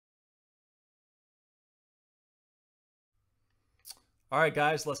All right,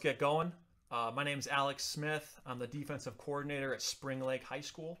 guys, let's get going. My name is Alex Smith. I'm the defensive coordinator at Spring Lake High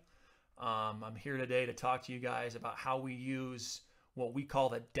School. I'm here today to talk to you guys about how we use what we call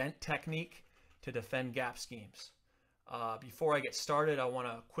the Dent technique to defend gap schemes. Before I get started, I want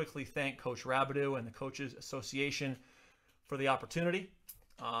to quickly thank Coach Rabideau and the Coaches Association for the opportunity.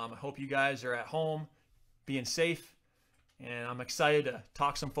 I hope you guys are at home, being safe, and I'm excited to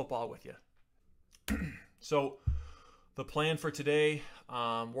talk some football with you. So the plan for today,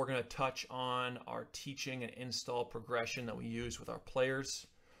 we're going to touch on our teaching and install progression that we use with our players.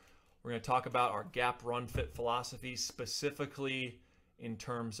 We're going to talk about our gap run fit philosophy, specifically in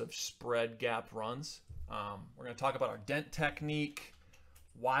terms of spread gap runs. We're going to talk about our Dent technique,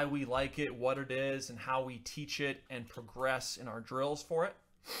 why we like it, what it is, and how we teach it and progress in our drills for it.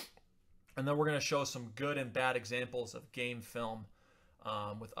 And then we're going to show some good and bad examples of game film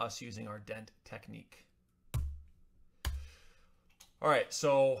with us using our Dent technique. All right,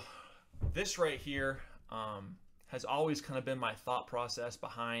 so this right here has always kind of been my thought process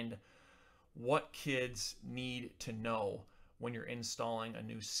behind what kids need to know when you're installing a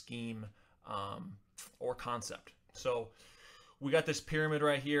new scheme or concept. So we got this pyramid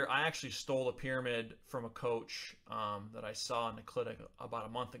right here. I actually stole a pyramid from a coach that I saw in the clinic about a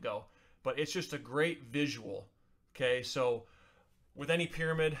month ago, but it's just a great visual. Okay, so with any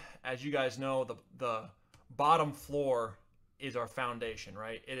pyramid, as you guys know, the bottom floor is our foundation,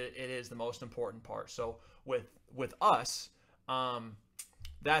 right? It is the most important part. So with us,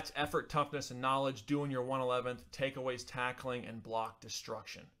 that's effort, toughness, and knowledge, doing your 111th, takeaways, tackling, and block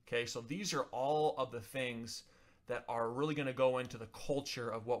destruction. Okay, so these are all of the things that are really going to go into the culture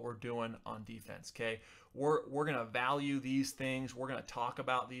of what we're doing on defense. Okay, we're going to value these things. We're going to talk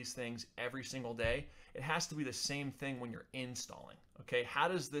about these things every single day. It has to be the same thing when you're installing. Okay, how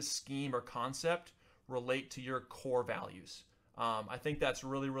does this scheme or concept relate to your core values? I think that's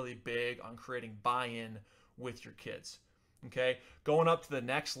really, really big on creating buy-in with your kids. Okay, going up to the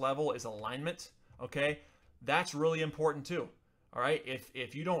next level is alignment. Okay, that's really important too. All right,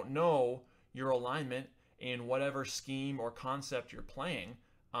 if you don't know your alignment in whatever scheme or concept you're playing,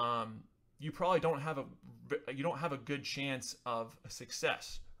 you probably don't have a good chance of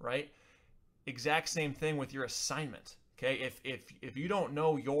success, right? Exact same thing with your assignment. Okay, if you don't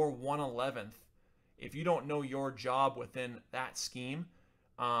know your 111th, if you don't know your job within that scheme,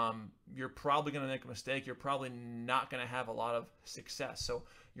 you're probably going to make a mistake. You're probably not going to have a lot of success. So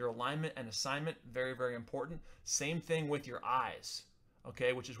your alignment and assignment, very, very important. Same thing with your eyes,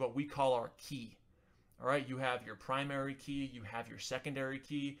 okay, which is what we call our key. All right, you have your primary key, you have your secondary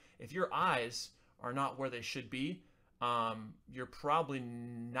key. If your eyes are not where they should be, you're probably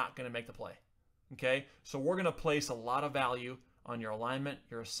not going to make the play, okay? So we're going to place a lot of value on your alignment,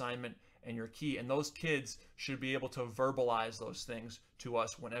 your assignment, and your key, and those kids should be able to verbalize those things to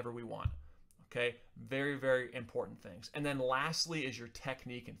us whenever we want. Okay, very, very important things. And then lastly is your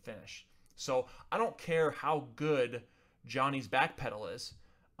technique and finish. So I don't care how good Johnny's back pedal is.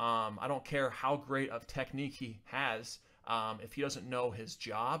 I don't care how great of technique he has if he doesn't know his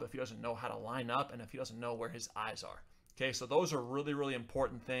job, if he doesn't know how to line up, and if he doesn't know where his eyes are. Okay, so those are really, really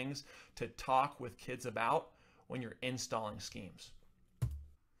important things to talk with kids about when you're installing schemes.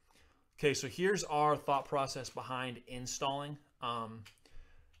 Okay, so here's our thought process behind installing.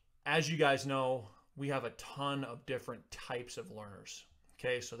 As you guys know, we have a ton of different types of learners.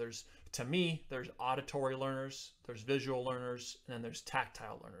 Okay, so to me, there's auditory learners, there's visual learners, and then there's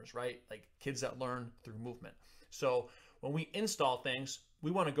tactile learners, right? Like kids that learn through movement. So when we install things,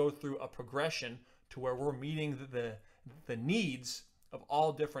 we want to go through a progression to where we're meeting the needs of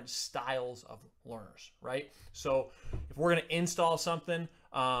all different styles of learners, right? So if we're going to install something,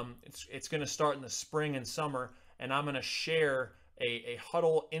 it's going to start in the spring and summer, and I'm going to share a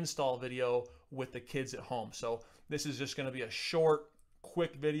huddle install video with the kids at home. So this is just going to be a short,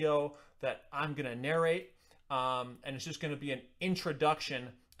 quick video that I'm going to narrate, and it's just going to be an introduction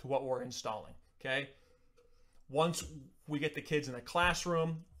to what we're installing, okay? Once we get the kids in the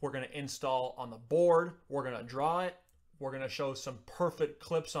classroom, we're going to install on the board, we're going to draw it, we're going to show some perfect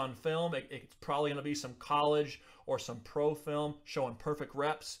clips on film. It's probably going to be some college or some pro film showing perfect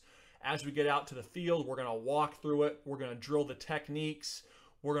reps. As we get out to the field, we're going to walk through it. We're going to drill the techniques.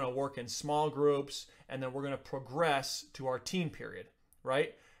 We're going to work in small groups, and then we're going to progress to our team period,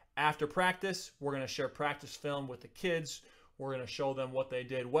 right? After practice, we're going to share practice film with the kids. We're going to show them what they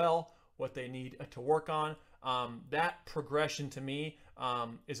did well, what they need to work on. That progression to me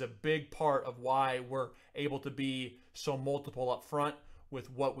is a big part of why we're able to be so multiple up front with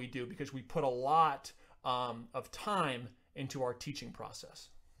what we do, because we put a lot of time into our teaching process.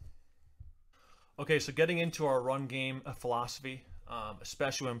 Okay, so getting into our run game philosophy,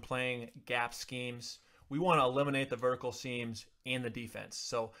 especially when playing gap schemes. We want to eliminate the vertical seams in the defense.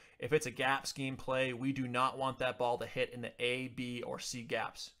 So if it's a gap scheme play, we do not want that ball to hit in the A, B, or C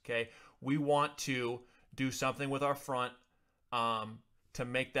gaps. Okay, we want to do something with our front to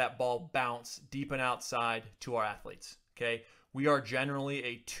make that ball bounce deep and outside to our athletes. Okay, we are generally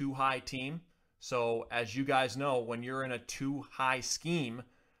a too high team. So as you guys know, when you're in a too high scheme,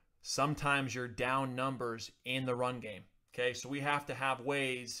 sometimes you're down numbers in the run game. Okay, so we have to have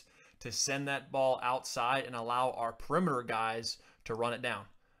ways to send that ball outside and allow our perimeter guys to run it down.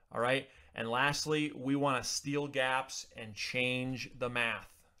 All right, and lastly, we want to steal gaps and change the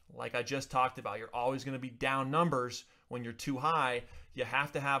math. Like I just talked about, you're always going to be down numbers when you're too high. You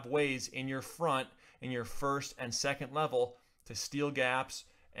have to have ways in your front, in your first and second level, to steal gaps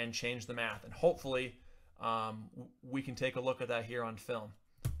and change the math. And hopefully we can take a look at that here on film.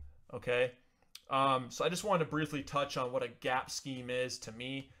 Okay, so I just wanted to briefly touch on what a gap scheme is to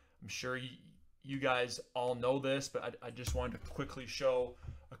me. I'm sure you guys all know this, but I just wanted to quickly show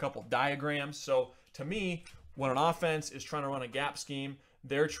a couple diagrams. So to me, when an offense is trying to run a gap scheme,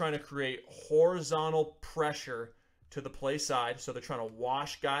 they're trying to create horizontal pressure to the play side. So they're trying to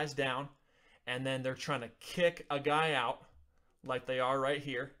wash guys down, and then they're trying to kick a guy out like they are right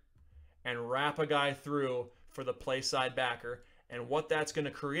here and wrap a guy through for the play side backer. And what that's going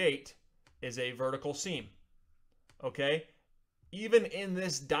to create is a vertical seam. Okay? Even in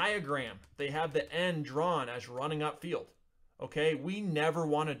this diagram, they have the end drawn as running upfield. Okay? We never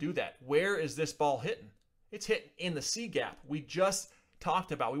want to do that. Where is this ball hitting? It's hitting in the C gap. We just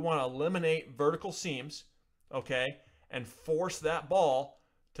talked about we want to eliminate vertical seams, okay, and force that ball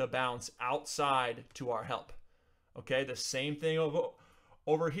to bounce outside to our help. Okay, the same thing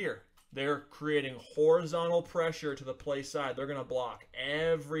over here. They're creating horizontal pressure to the play side. They're going to block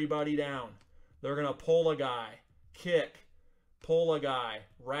everybody down. They're going to pull a guy, kick, pull a guy,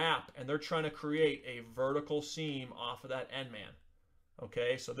 wrap, and they're trying to create a vertical seam off of that end man.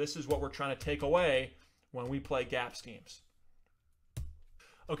 Okay, so this is what we're trying to take away when we play gap schemes.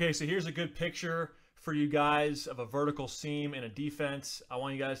 Okay, so here's a good picture for you guys of a vertical seam in a defense. I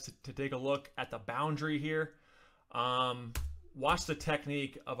want you guys to take a look at the boundary here. Watch the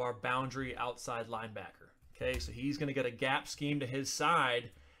technique of our boundary outside linebacker. Okay, so he's going to get a gap scheme to his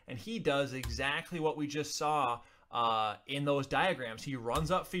side, and he does exactly what we just saw in those diagrams. He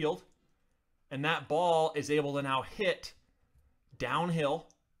runs upfield, and that ball is able to now hit downhill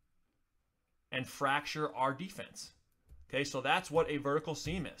and fracture our defense. Okay, so that's what a vertical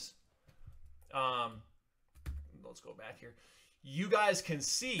seam is. Let's go back here. You guys can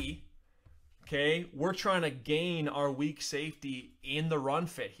see, okay, we're trying to gain our weak safety in the run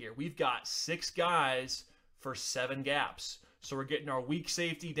fit here. We've got 6 guys for 7 gaps. So we're getting our weak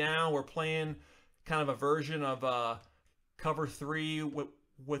safety down. We're playing kind of a version of cover 3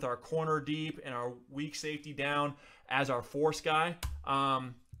 with our corner deep and our weak safety down as our force guy.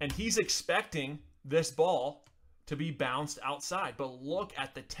 And he's expecting this ball to be bounced outside. But look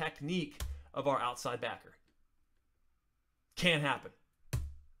at the technique of our outside backer. Can't happen.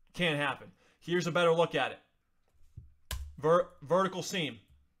 Can't happen. Here's a better look at it. Vertical seam.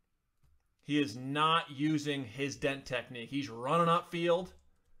 He is not using his dent technique. He's running upfield.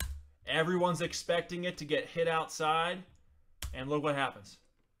 Everyone's expecting it to get hit outside. And look what happens.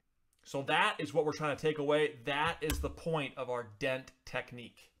 So that is what we're trying to take away. That is the point of our dent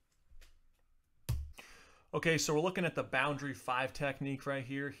technique. Okay, so we're looking at the boundary 5 technique right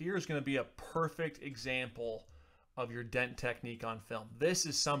here. Here's going to be a perfect example of your dent technique on film. This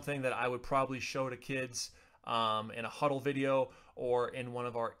is something that I would probably show to kids in a huddle video or in one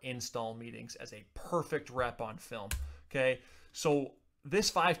of our install meetings as a perfect rep on film. Okay, so this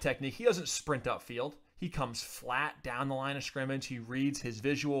 5 technique, he doesn't sprint upfield. He comes flat down the line of scrimmage. He reads his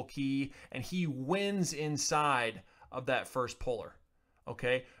visual key, and he wins inside of that first puller.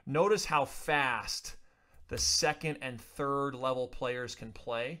 Okay, notice how fast the second and third level players can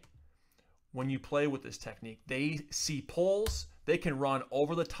play. When you play with this technique, they see pulls, they can run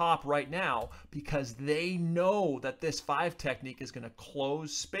over the top right now because they know that this 5 technique is going to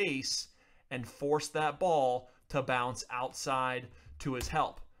close space and force that ball to bounce outside to his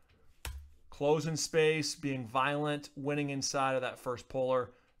help. Closing space, being violent, winning inside of that first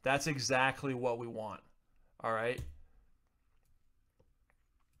puller, that's exactly what we want. All right.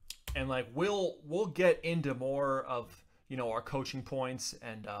 And like we'll get into more of, you know, our coaching points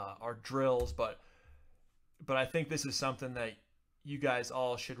and our drills, but I think this is something that you guys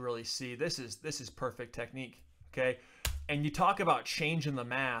all should really see. This is perfect technique, okay? And you talk about changing the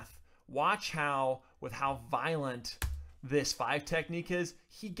math. Watch how violent this 5 technique is.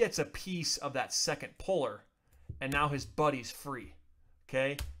 He gets a piece of that second puller, and now his buddy's free.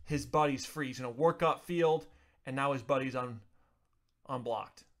 okay, his buddy's free. He's going to work up field, and now his buddy's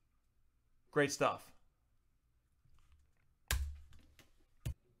unblocked. Great stuff.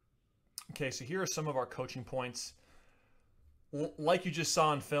 Okay, so here are some of our coaching points. Like you just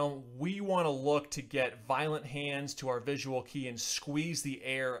saw in film, we want to look to get violent hands to our visual key and squeeze the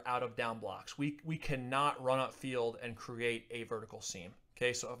air out of down blocks. We cannot run up field and create a vertical seam.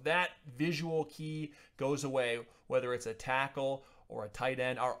 Okay, so if that visual key goes away, whether it's a tackle or a tight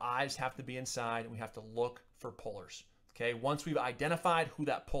end, our eyes have to be inside and we have to look for pullers. Okay, once we've identified who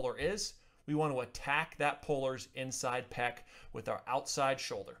that puller is, we want to attack that puller's inside pec with our outside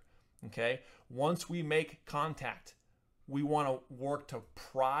shoulder. Okay, once we make contact, we want to work to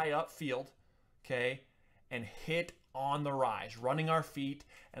pry up field, okay, and hit on the rise, running our feet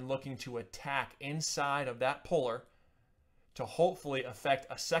and looking to attack inside of that puller to hopefully affect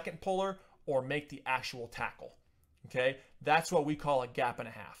a second puller or make the actual tackle. Okay, that's what we call a gap and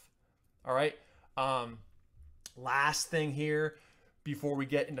a half. All right, last thing here before we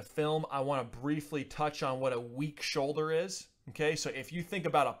get into film, I want to briefly touch on what a weak shoulder is. Okay, so if you think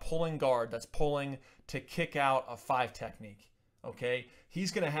about a pulling guard that's pulling to kick out a 5 technique, okay, he's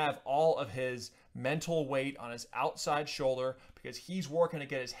going to have all of his mental weight on his outside shoulder because he's working to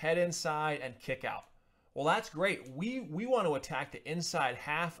get his head inside and kick out. Well, that's great. We want to attack the inside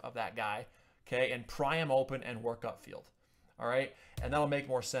half of that guy, okay, and pry him open and work upfield. All right, and that'll make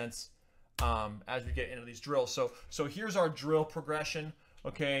more sense as we get into these drills. So here's our drill progression.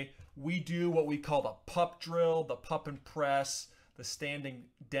 Okay, we do what we call the pup drill, the pup and press, the standing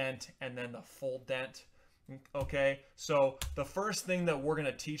dent, and then the full dent. Okay, so the first thing that we're going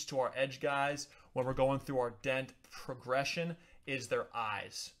to teach to our edge guys when we're going through our dent progression is their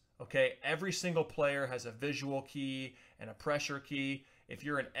eyes. Okay, every single player has a visual key and a pressure key. If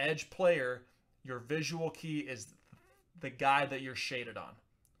you're an edge player, your visual key is the guy that you're shaded on.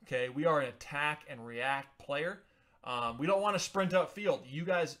 Okay, we are an attack and react player. We don't want to sprint up field. You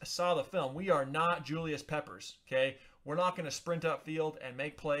guys saw the film. We are not Julius Peppers, okay? We're not going to sprint up field and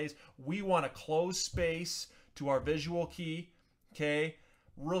make plays. We want to close space to our visual key, okay?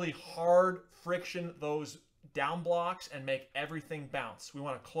 Really hard friction those down blocks and make everything bounce. We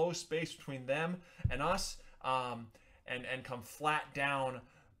want to close space between them and us and come flat down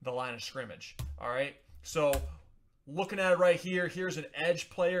the line of scrimmage, all right? So looking at it right here, here's an edge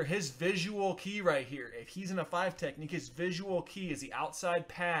player. His visual key right here, if he's in a 5 technique, his visual key is the outside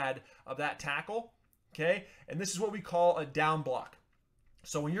pad of that tackle, okay? And this is what we call a down block.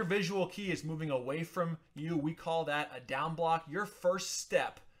 So when your visual key is moving away from you, we call that a down block. Your first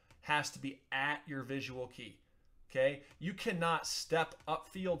step has to be at your visual key, okay? You cannot step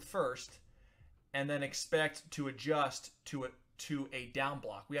upfield first and then expect to adjust to a down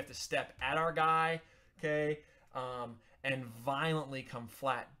block. We have to step at our guy, okay? And violently come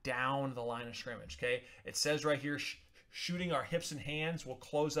flat down the line of scrimmage, okay? It says right here, shooting our hips and hands will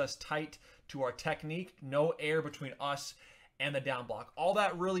close us tight to our technique. No air between us and the down block. All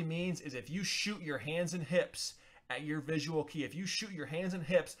that really means is if you shoot your hands and hips at your visual key, if you shoot your hands and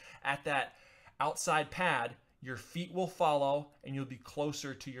hips at that outside pad, your feet will follow and you'll be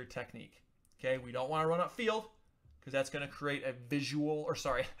closer to your technique, okay? We don't want to run up field because that's going to create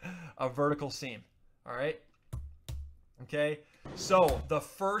a vertical seam, all right? Okay, so the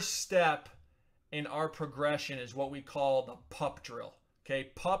first step in our progression is what we call the pup drill. Okay,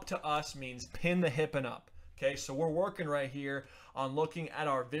 pup to us means pin the hip and up. Okay, so we're working right here on looking at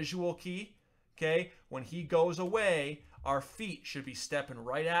our visual key. Okay, when he goes away, our feet should be stepping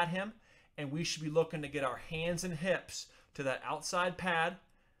right at him, and we should be looking to get our hands and hips to that outside pad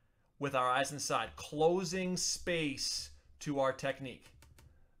with our eyes inside, closing space to our technique.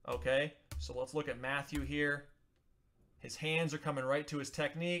 Okay, so let's look at Matthew here. His hands are coming right to his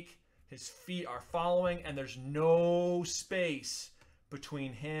technique. His feet are following, and there's no space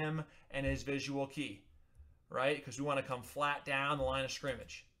between him and his visual key, right? Because we want to come flat down the line of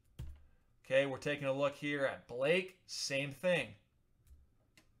scrimmage. Okay, we're taking a look here at Blake. Same thing.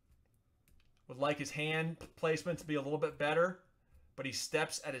 Would like his hand placement to be a little bit better, but he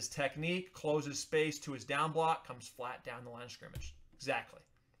steps at his technique, closes space to his down block, comes flat down the line of scrimmage. Exactly.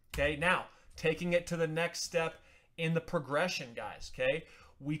 Okay, now taking it to the next step in the progression, guys, okay?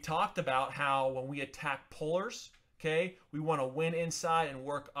 We talked about how when we attack pullers, okay, we want to win inside and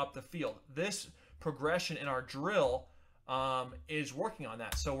work up the field. This progression in our drill is working on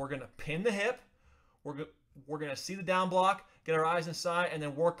that. So we're going to pin the hip, we're going to see the down block, get our eyes inside, and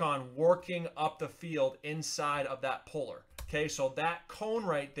then work on working up the field inside of that puller. Okay, so that cone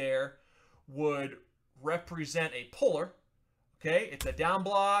right there would represent a puller. Okay, it's a down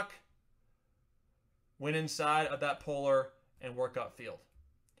block, win inside of that puller, and work upfield.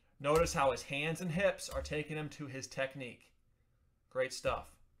 Notice how his hands and hips are taking him to his technique. Great stuff.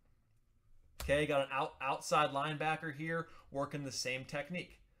 Okay, got an outside linebacker here working the same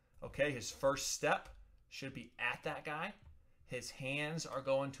technique. Okay, his first step should be at that guy. His hands are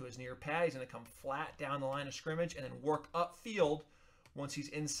going to his near pad. He's going to come flat down the line of scrimmage and then work upfield once he's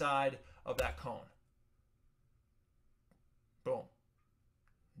inside of that cone. Boom.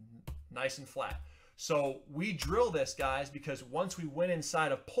 Nice and flat. So we drill this, guys, because once we win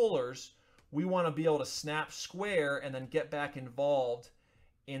inside of pullers, we want to be able to snap square and then get back involved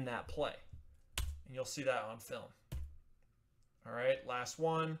in that play. And you'll see that on film. All right, last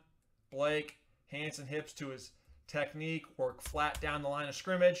one. Blake, hands and hips to his technique, work flat down the line of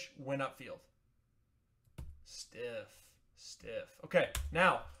scrimmage, win upfield. Stiff, stiff. Okay,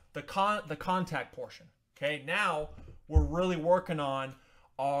 now the contact portion. Okay, now we're really working on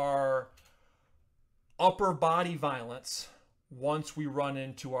our upper body violence once we run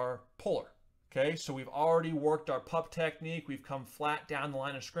into our puller. Okay, so we've already worked our pup technique. We've come flat down the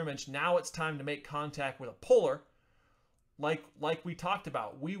line of scrimmage. Now it's time to make contact with a puller. Like we talked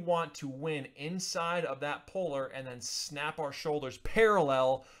about, we want to win inside of that puller and then snap our shoulders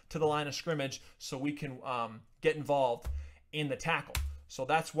parallel to the line of scrimmage so we can get involved in the tackle. So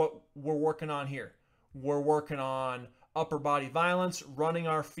that's what we're working on here. We're working on upper body violence, running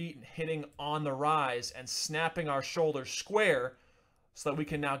our feet and hitting on the rise and snapping our shoulders square so that we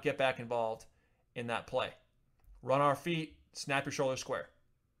can now get back involved in that play. Run our feet, snap your shoulders square.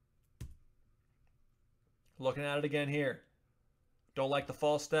 Looking at it again here. Don't like the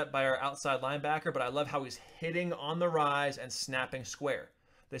false step by our outside linebacker, but I love how he's hitting on the rise and snapping square.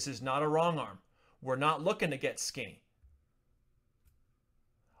 This is not a wrong arm. We're not looking to get skinny.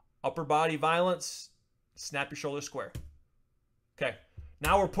 Upper body violence, snap your shoulders square. Okay,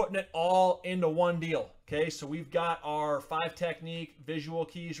 now we're putting it all into one deal. Okay, so we've got our 5 technique visual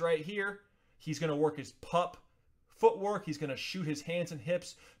keys right here. He's going to work his pup footwork. He's going to shoot his hands and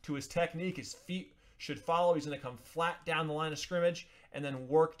hips to his technique. His feet should follow. He's going to come flat down the line of scrimmage and then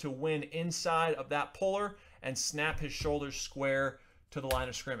work to win inside of that puller and snap his shoulders square to the line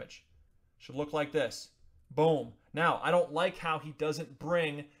of scrimmage. Should look like this. Boom. Now, I don't like how he doesn't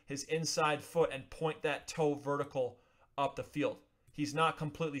bring his inside foot and point that toe vertical up the field. He's not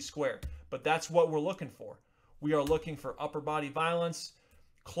completely square, but that's what we're looking for. We are looking for upper body violence,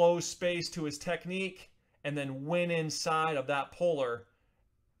 close space to his technique, and then win inside of that puller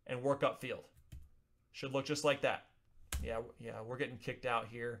and work upfield. Should look just like that. Yeah, we're getting kicked out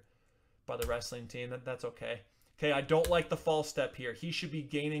here by the wrestling team. That's okay. Okay, I don't like the false step here. He should be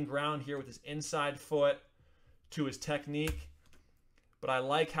gaining ground here with his inside foot to his technique. But I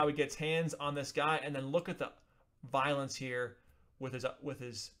like how he gets hands on this guy. And then look at the violence here with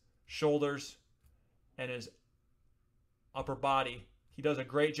his shoulders and his upper body. He does a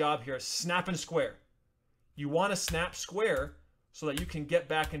great job here snapping square. You want to snap square so that you can get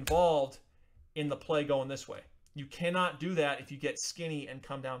back involved in the play going this way. You cannot do that if you get skinny and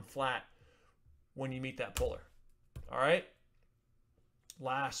come down flat when you meet that puller. All right.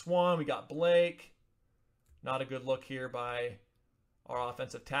 Last one, we got Blake. Not a good look here by our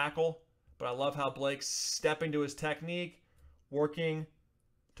offensive tackle, but I love how Blake's stepping to his technique, working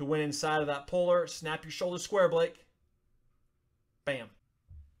to win inside of that puller. Snap your shoulders square, Blake. Bam.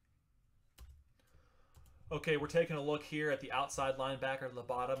 Okay, we're taking a look here at the outside linebacker at the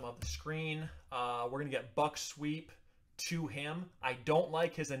bottom of the screen. We're going to get buck sweep to him. I don't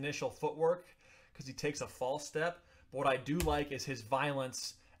like his initial footwork because he takes a false step. But what I do like is his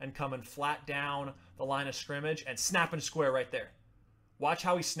violence and coming flat down the line of scrimmage and snapping square right there. Watch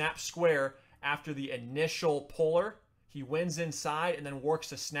how he snaps square after the initial puller. He wins inside and then works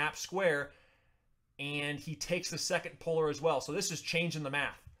to snap square, and he takes the second puller as well. So this is changing the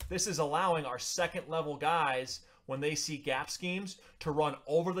math. This is allowing our second level guys, when they see gap schemes, to run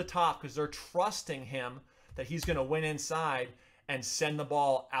over the top because they're trusting him that he's going to win inside and send the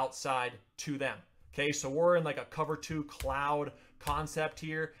ball outside to them. Okay, so we're in like a cover 2 cloud concept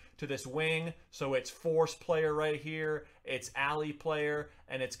here to this wing. So it's force player right here, it's alley player,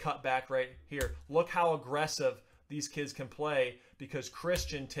 and it's cutback right here. Look how aggressive these kids can play because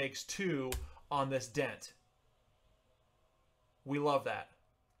Christian takes 2 on this Dent. We love that.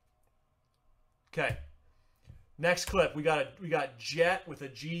 Okay, next clip, we got Jet with a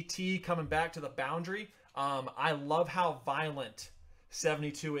GT coming back to the boundary. I love how violent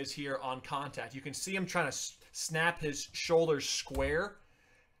 72 is here on contact. You can see him trying to snap his shoulders square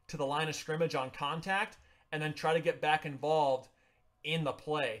to the line of scrimmage on contact and then try to get back involved in the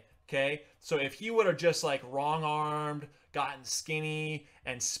play, okay? So if he would have just like wrong-armed, gotten skinny,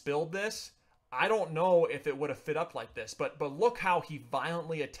 and spilled this, I don't know if it would have fit up like this, but look how he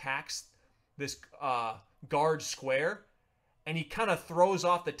violently attacks this guard square, and he kind of throws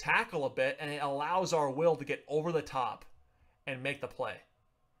off the tackle a bit, and it allows our Will to get over the top and make the play.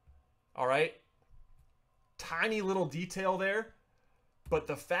 All right? Tiny little detail there, but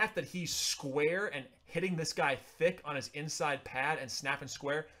the fact that he's square and hitting this guy thick on his inside pad and snapping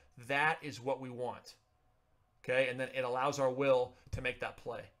square, that is what we want. Okay? And then it allows our Will to make that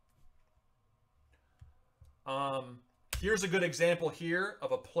play. Here's a good example here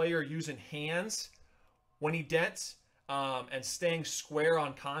of a player using hands when he dents and staying square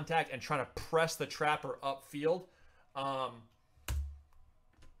on contact and trying to press the trapper upfield.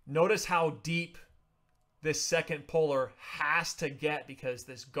 Notice how deep this second puller has to get because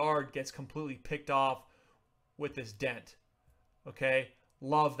this guard gets completely picked off with this dent. Okay?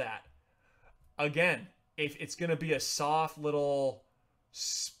 Love that. Again, if it's going to be a soft little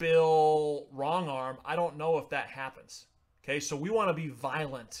spill wrong arm, I don't know if that happens. Okay, so we want to be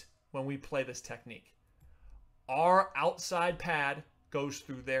violent when we play this technique. Our outside pad goes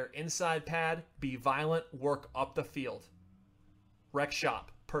through their inside pad. Be violent, work up the field. Rec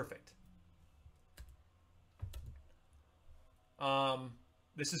shop, perfect.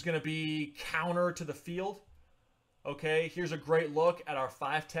 This is going to be counter to the field. Okay, here's a great look at our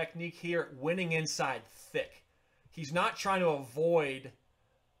 5 technique here. Winning inside thick. He's not trying to avoid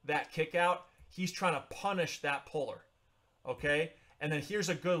that kick out. He's trying to punish that puller. Okay, and then here's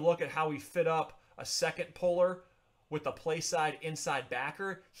a good look at how we fit up a second puller with the play side inside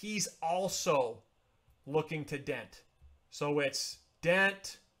backer. He's also looking to dent. So it's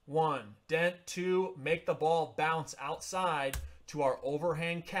dent 1, dent 2, make the ball bounce outside to our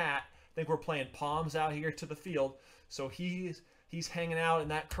overhang cat. I think we're playing palms out here to the field. So he's hanging out in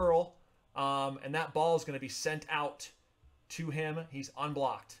that curl, and that ball is going to be sent out to him. He's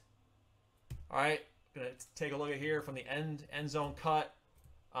unblocked. All right, going to take a look at here from the end zone cut.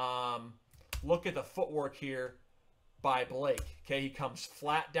 Look at the footwork here by Blake. Okay, he comes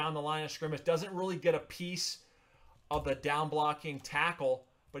flat down the line of scrimmage. Doesn't really get a piece of the down blocking tackle,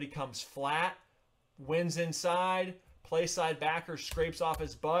 but he comes flat, wins inside, play side backer scrapes off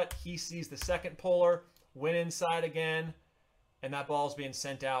his butt. He sees the second puller, win inside again, and that ball is being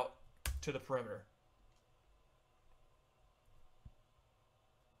sent out to the perimeter.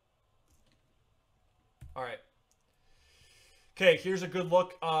 All right. Okay, here's a good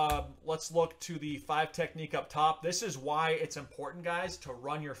look. Let's look to the 5 technique up top. This is why it's important, guys, to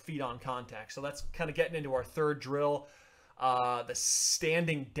run your feet on contact. So that's kind of getting into our third drill, the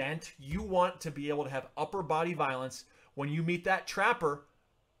standing dent. You want to be able to have upper body violence. When you meet that trapper,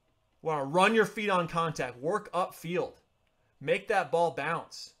 you want to run your feet on contact. Work upfield. Make that ball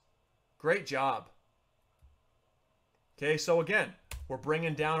bounce. Great job. Okay, so again, we're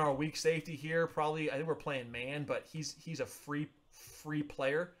bringing down our weak safety here. Probably, I think we're playing man, but he's a free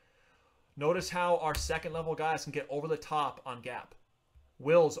player. Notice how our second level guys can get over the top on gap.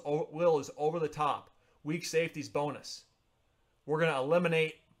 Will is over the top. Weak safety's bonus. We're going to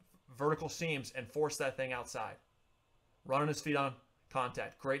eliminate vertical seams and force that thing outside. Running his feet on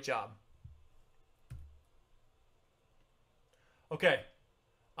contact. Great job. Okay.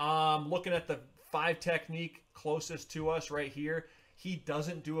 Looking at the 5 technique closest to us right here. He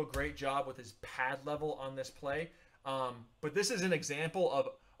doesn't do a great job with his pad level on this play. But this is an example of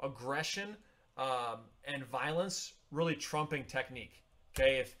aggression and violence really trumping technique.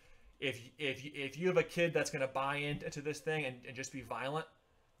 Okay, if you have a kid that's going to buy into this thing and just be violent,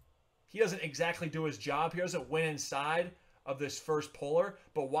 he doesn't exactly do his job. He doesn't win inside of this first puller,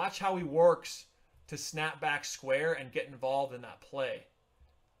 but watch how he works to snap back square and get involved in that play.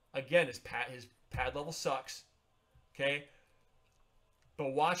 Again, his pad level sucks. Okay,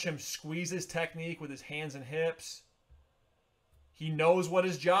 but watch him squeeze his technique with his hands and hips. He knows what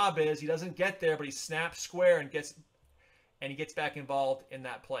his job is. He doesn't get there, but he snaps square and he gets back involved in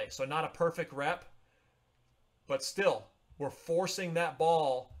that play. So not a perfect rep, but still, we're forcing that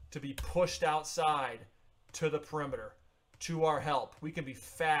ball to be pushed outside to the perimeter, to our help. We can be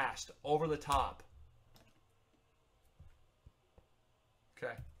fast, over the top.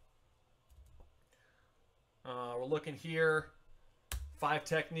 Okay. We're looking here. 5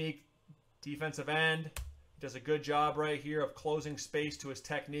 technique, defensive end. He does a good job right here of closing space to his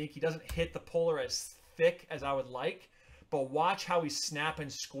technique. He doesn't hit the puller as thick as I would like, but watch how he's snapping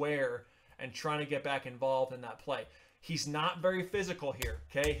square and trying to get back involved in that play. He's not very physical here,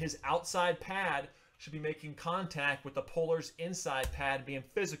 okay? His outside pad should be making contact with the puller's inside pad, being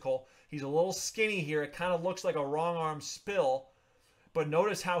physical. He's a little skinny here. It kind of looks like a wrong arm spill, but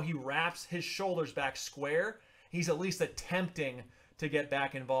notice how he wraps his shoulders back square. He's at least attempting to get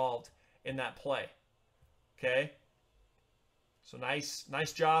back involved in that play. Okay? So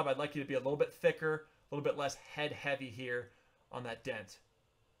nice job. I'd like you to be a little bit thicker, a little bit less head heavy here on that dent.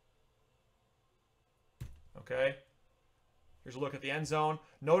 Okay? Here's a look at the end zone.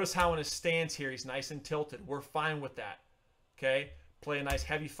 Notice how in his stance here, he's nice and tilted. We're fine with that. Okay? Play a nice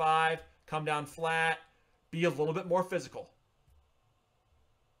heavy 5, come down flat, be a little bit more physical.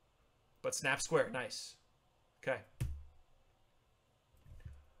 But snap square, nice. Okay.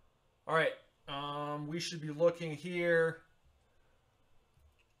 All right, we should be looking here.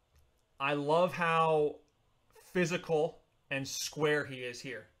 I love how physical and square he is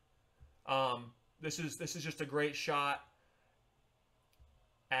here. This is just a great shot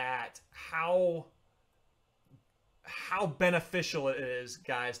at how beneficial it is,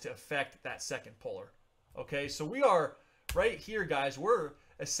 guys, to affect that second puller. Okay, so we are right here, guys. We're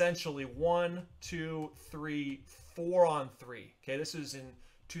essentially 1, 2, 3, 4 on 3. Okay, this is in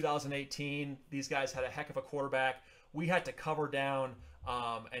 2018. These guys had a heck of a quarterback. We had to cover down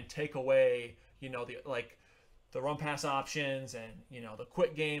and take away, you know, the run pass options and, you know, the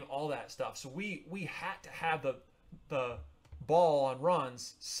quick game, all that stuff. So we had to have the ball on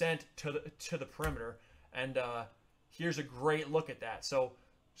runs sent to the perimeter, and here's a great look at that.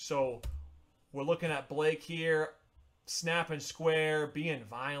 So we're looking at Blake here, snapping square, being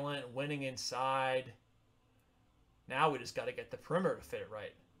violent, winning inside. Now we just got to get the perimeter to fit it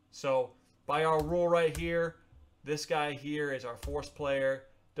right. So by our rule right here, this guy here is our force player.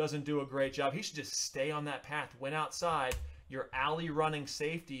 Doesn't do a great job. He should just stay on that path, win outside. Your alley running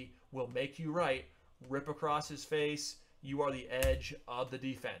safety will make you right. Rip across his face. You are the edge of the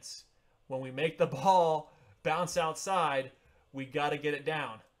defense. When we make the ball bounce outside, we got to get it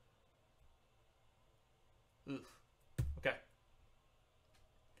down. Oof. Okay.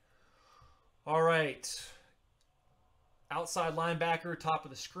 All right. Outside linebacker, top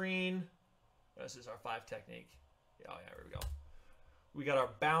of the screen. This is our 5 technique. Oh, yeah, here we go. We got our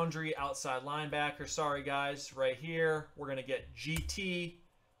boundary outside linebacker. Sorry, guys, right here. We're going to get GT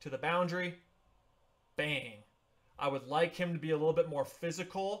to the boundary. Bang. I would like him to be a little bit more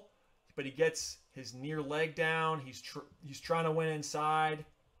physical, but he gets his near leg down. He's trying to win inside.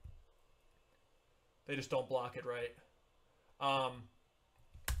 They just don't block it right.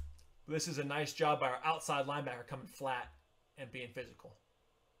 This is a nice job by our outside linebacker coming flat and being physical.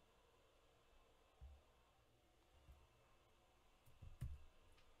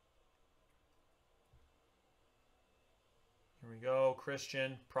 Here we go.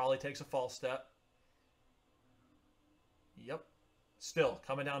 Christian probably takes a false step. Yep. Still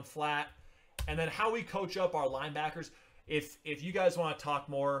coming down flat. And then how we coach up our linebackers. If you guys want to talk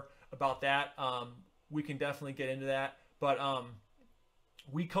more about that, we can definitely get into that. But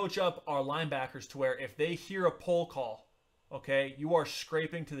we coach up our linebackers to where if they hear a pull call, okay, you are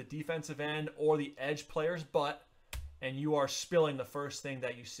scraping to the defensive end or the edge player's butt, and you are spilling the first thing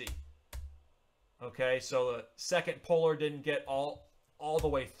that you see. Okay, so the second puller didn't get all the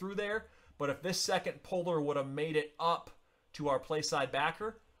way through there, but if this second puller would have made it up to our play side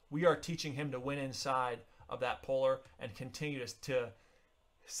backer, we are teaching him to win inside of that puller and continue to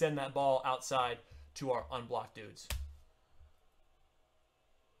send that ball outside to our unblocked dudes.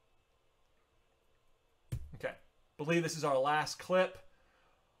 Okay, believe this is our last clip.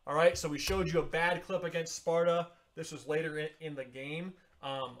 All right, so we showed you a bad clip against Sparta. This was later in the game.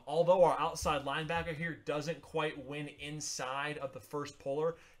 Although our outside linebacker here doesn't quite win inside of the first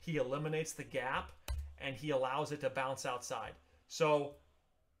puller, he eliminates the gap and he allows it to bounce outside. So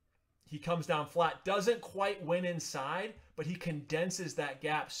he comes down flat, doesn't quite win inside, but he condenses that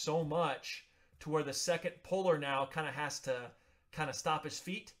gap so much to where the second puller now kind of has to kind of stop his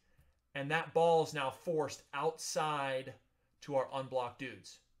feet, and that ball is now forced outside to our unblocked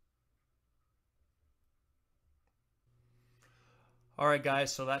dudes. All right,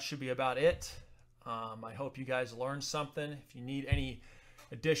 guys, so that should be about it. I hope you guys learned something. If you need any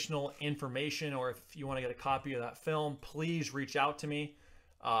additional information or if you want to get a copy of that film, please reach out to me.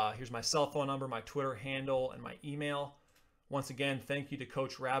 Here's my cell phone number, my Twitter handle, and my email. Once again, thank you to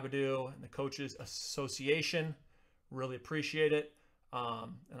Coach Rabideau and the Coaches Association. Really appreciate it.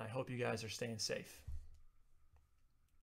 And I hope you guys are staying safe.